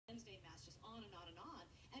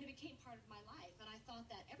part of my life. And I thought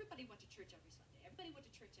that everybody went to church every Sunday. Everybody went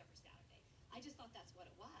to church every Saturday. I just thought that's what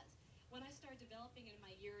it was. When I started developing in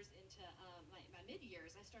my years into my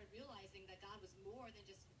mid-years, I started realizing that God was more than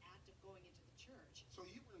just an act of going into the church. So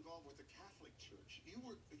you were involved with the Catholic Church. You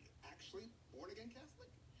were actually born-again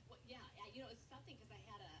Catholic? Well, yeah, you know, it's something because I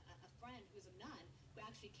had a friend who was a nun who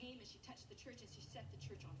actually came and she touched the church and she set the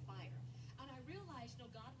church on fire. And I realized, you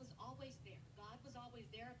know, God was always there. God was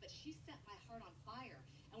always there, but she set my heart on fire.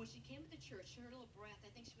 And when she came to the church, her little breath,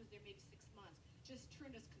 I think she was there maybe 6 months, just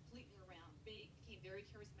turned us completely around. Became very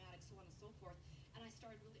charismatic, so on and so forth. And I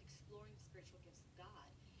started really exploring the spiritual gifts of God.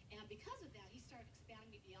 And because of that, he started expanding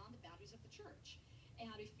me beyond the boundaries of the church. And,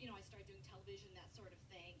 you know, I started doing television, that sort of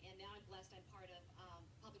thing. And now I'm blessed. I'm part of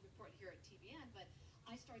public reporting here at TVN. But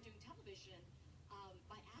I started doing television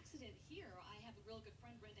by accident here. I have a real good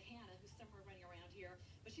friend, Brenda Hanna, who's somewhere running around here.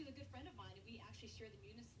 But she's a good friend of mine, and we actually share the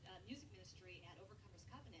music ministry at Overcomers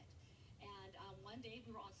Covenant. And one day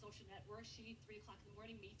we were on social networks, she 3 o'clock in the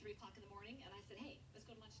morning, me 3 o'clock in the morning, and I said, hey, let's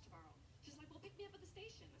go to lunch tomorrow. She's like, well, pick me up at the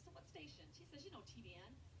station. I said, what station? She says, you know,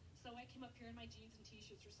 TVN. So I came up here in my jeans and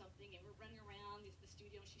t-shirts or something, and we're running around the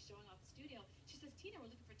studio, and she's showing off the studio. She says, Tina,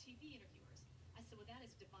 we're looking for TV interviewers. I said, well, that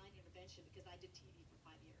is divine intervention because I did TV for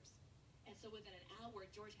 5 years. And so within an hour,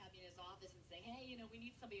 George had me in his office and say, hey, you know, we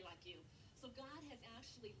need somebody like you. So God has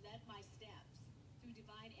actually led my steps through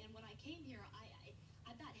divine. And when I came here,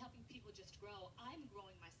 I'm not helping people just grow. I'm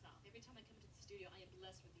growing myself. Every time I come into the studio, I am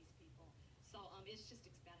blessed with these people. So it's just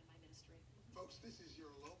expanded my ministry. Folks, this is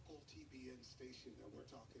your local TBN station that we're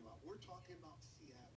talking about. We're talking about